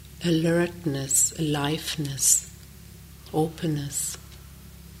alertness, aliveness, openness,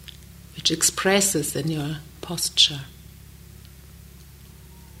 which expresses in your posture.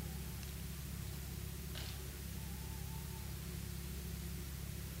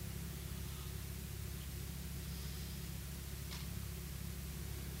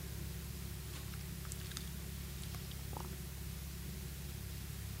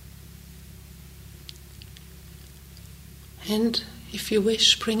 And if you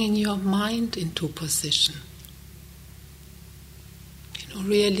wish, bringing your mind into position.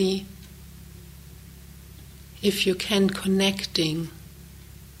 Really, if you can, connecting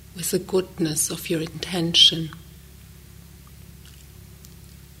with the goodness of your intention,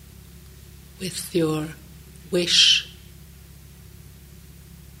 with your wish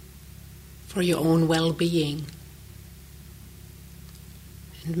for your own well-being,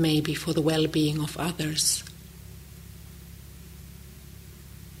 and maybe for the well-being of others.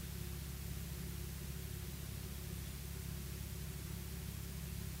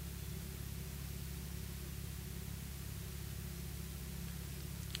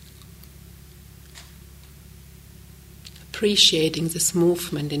 Appreciating this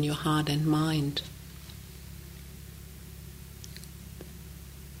movement in your heart and mind.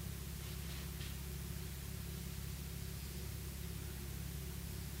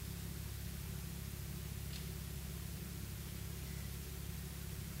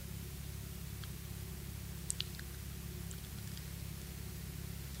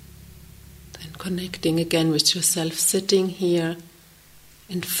 Then connecting again with yourself, sitting here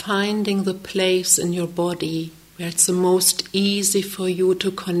and finding the place in your body where it's the most easy for you to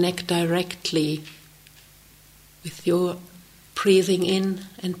connect directly with your breathing in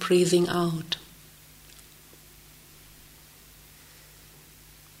and breathing out.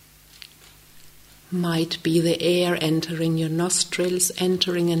 Might be the air entering your nostrils,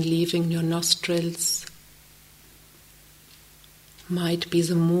 entering and leaving your nostrils. Might be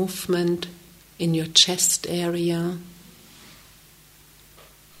the movement in your chest area.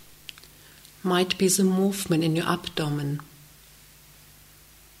 Might be the movement in your abdomen.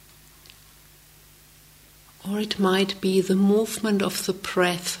 Or it might be the movement of the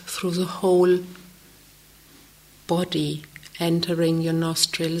breath through the whole body, entering your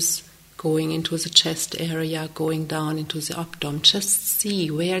nostrils, going into the chest area, going down into the abdomen. Just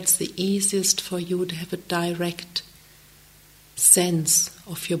see where it's the easiest for you to have a direct sense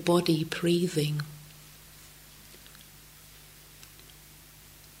of your body breathing.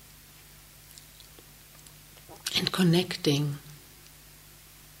 And connecting,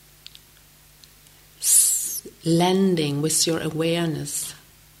 landing with your awareness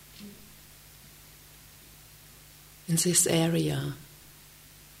in this area.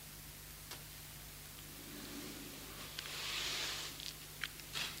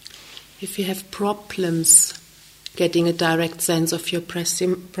 If you have problems getting a direct sense of your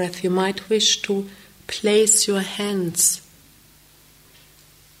breath, you might wish to place your hands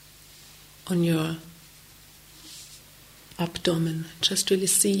on your abdomen. Just really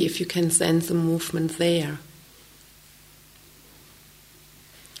see if you can sense the movement there.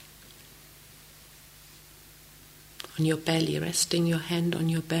 On your belly, resting your hand on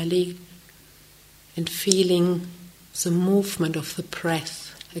your belly and feeling the movement of the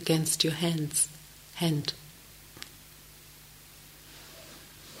breath against your hand.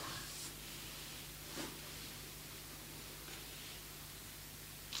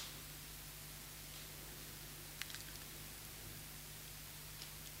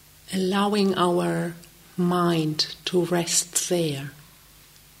 Allowing our mind to rest there,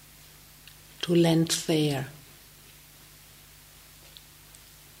 to land there.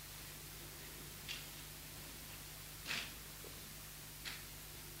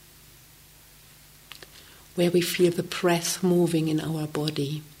 Where we feel the breath moving in our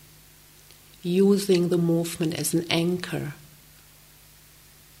body, using the movement as an anchor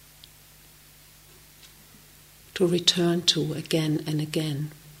to return to again and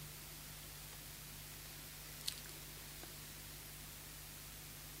again.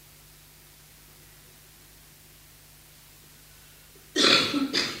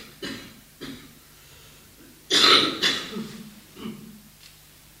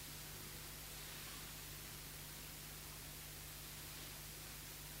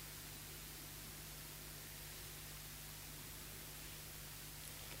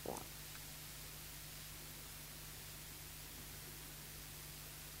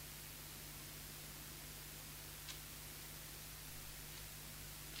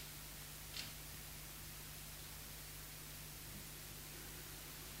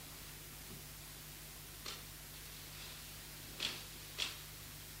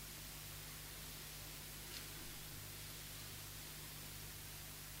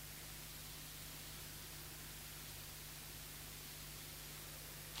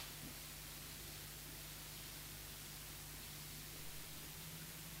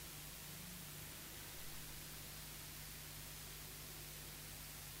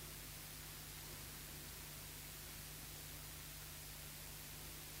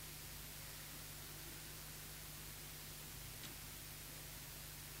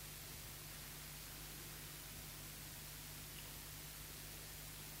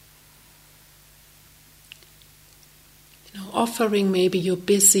 offering maybe your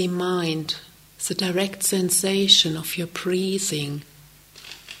busy mind the direct sensation of your breathing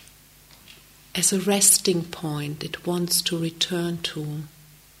as a resting point it wants to return to.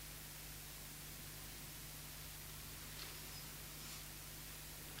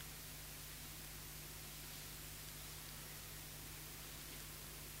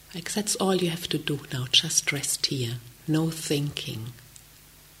 Like that's all you have to do now, just rest here, no thinking.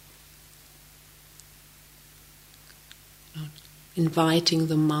 Inviting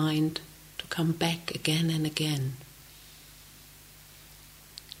the mind to come back again and again.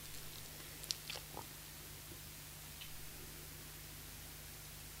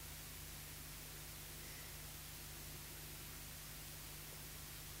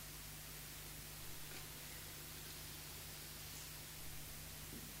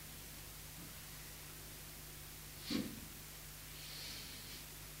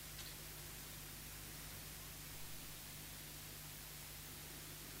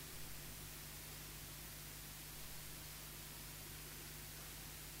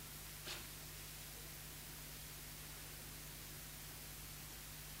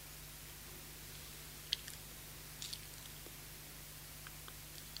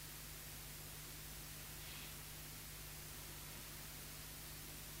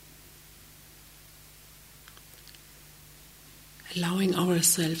 Allowing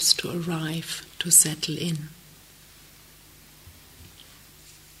ourselves to arrive, to settle in.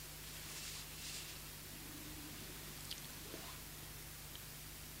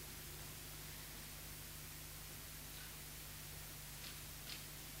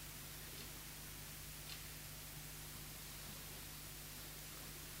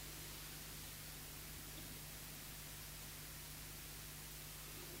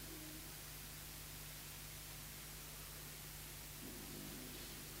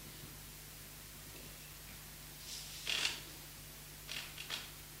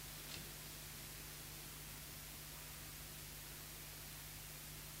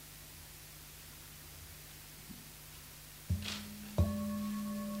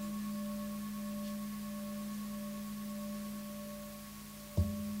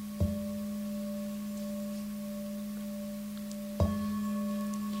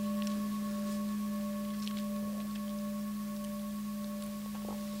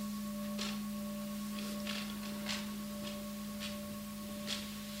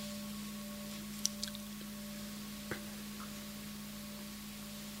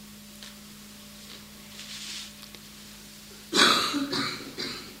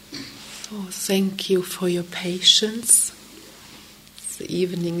 Thank you for your patience. The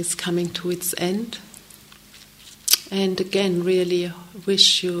evening is coming to its end. And again, really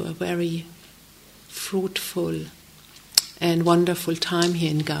wish you a very fruitful and wonderful time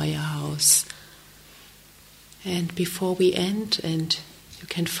here in Gaia House. And before we end, and you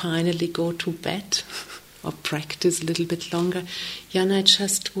can finally go to bed or practice a little bit longer, Yanai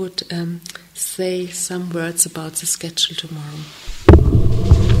just would say some words about the schedule tomorrow.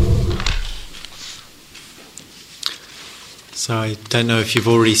 So I don't know if you've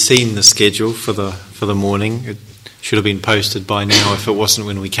already seen the schedule for the morning. It should have been posted by now if it wasn't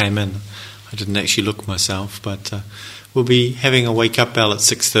when we came in. I didn't actually look myself, but we'll be having a wake-up bell at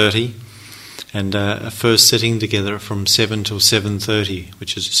 6:30 and a first sitting together from 7 till 7:30,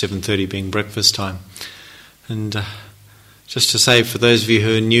 which is 7:30 being breakfast time. And just to say, for those of you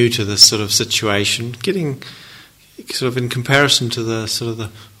who are new to this sort of situation, getting sort of in comparison to the sort of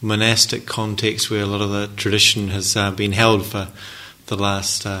the monastic context where a lot of the tradition has been held for the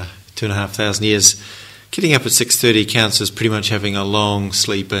last 2,500 years, getting up at 6:30 counts as pretty much having a long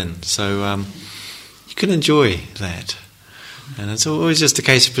sleep in. So you can enjoy that. And it's always just a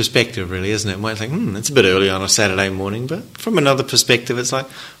case of perspective, really, isn't it? You might think, it's a bit early on a Saturday morning, but from another perspective, it's like,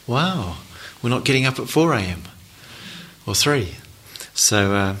 wow, we're not getting up at 4 a.m. or 3.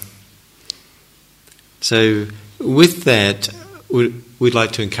 So with that, we'd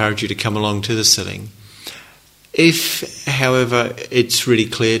like to encourage you to come along to the sitting. If, however, it's really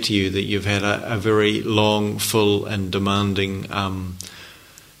clear to you that you've had a very long, full and demanding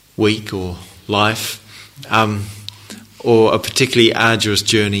week or life, or a particularly arduous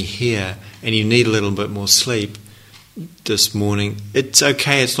journey here, and you need a little bit more sleep this morning, it's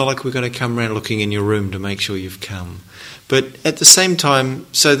okay. It's not like we're going to come around looking in your room to make sure you've come. But at the same time,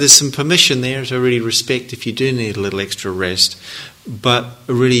 so there's some permission there to really respect if you do need a little extra rest, but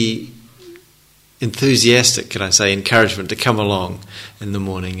a really enthusiastic, can I say, encouragement to come along in the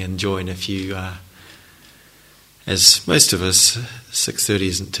morning and join if you, as most of us, 6:30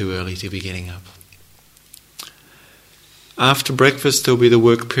 isn't too early to be getting up. After breakfast, there'll be the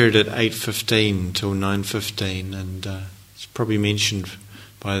work period at 8:15 till 9:15, and It's probably mentioned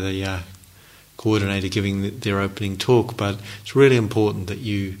by the coordinator giving their opening talk, but it's really important that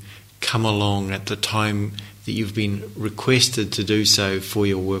you come along at the time that you've been requested to do so for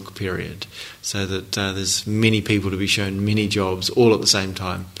your work period, so that there's many people to be shown many jobs all at the same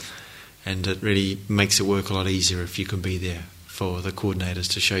time, and it really makes it work a lot easier if you can be there for the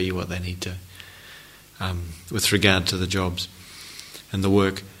coordinators to show you what they need to with regard to the jobs and the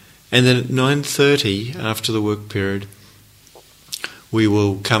work. And then at 9:30, after the work period, we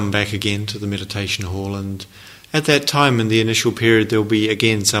will come back again to the meditation hall, and at that time in the initial period there will be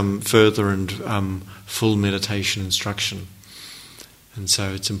again some further and full meditation instruction. And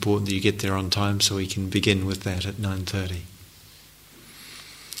so it's important that you get there on time so we can begin with that at 9:30.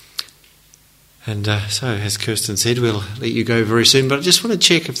 And so, as Kirsten said, we'll let you go very soon, but I just want to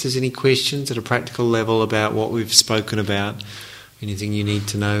check if there's any questions at a practical level about what we've spoken about, anything you need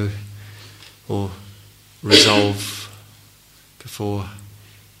to know or resolve before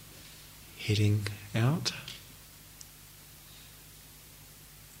heading out.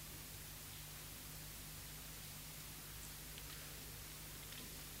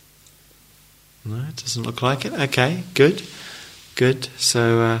 No, it doesn't look like it. Okay, good.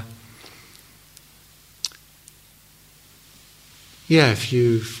 So, if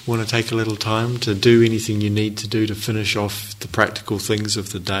you want to take a little time to do anything you need to do to finish off the practical things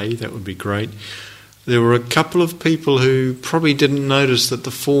of the day, that would be great. There were a couple of people who probably didn't notice that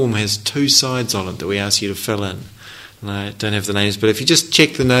the form has 2 sides on it that we ask you to fill in. And I don't have the names, but if you just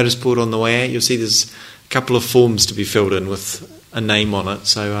check the notice board on the way out, you'll see there's a couple of forms to be filled in with a name on it.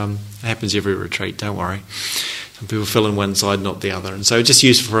 So it happens every retreat, don't worry. Some people fill in one side, not the other. And so it's just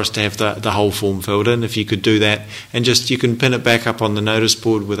useful for us to have the whole form filled in. If you could do that, and just you can pin it back up on the notice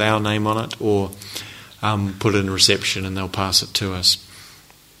board with our name on it, or put it in reception and they'll pass it to us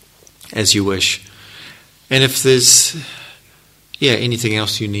as you wish. And if there's anything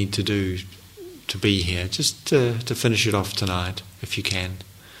else you need to do to be here, just to finish it off tonight, if you can.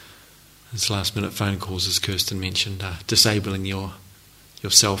 There's last minute phone calls, as Kirsten mentioned, disabling your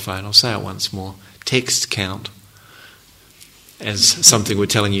cell phone. I'll say it once more. Text count as something we're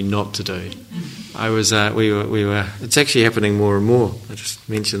telling you not to do. We were. It's actually happening more and more. I just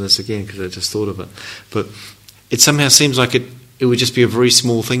mentioned this again because I just thought of it. But it somehow seems like it would just be a very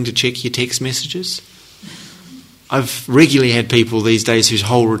small thing to check your text messages. I've regularly had people these days whose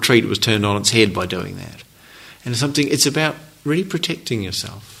whole retreat was turned on its head by doing that. And it's about really protecting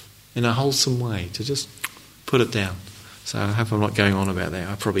yourself in a wholesome way, to just put it down. So I hope I'm not going on about that.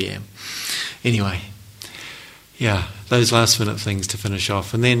 I probably am. Anyway, those last minute things to finish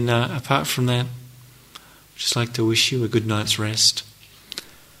off. And then apart from that, I'd just like to wish you a good night's rest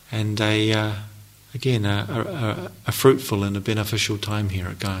and a fruitful and a beneficial time here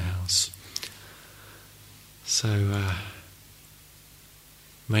at Gaia House. So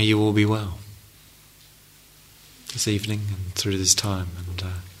may you all be well this evening and through this time, and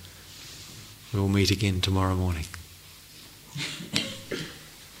we'll meet again tomorrow morning.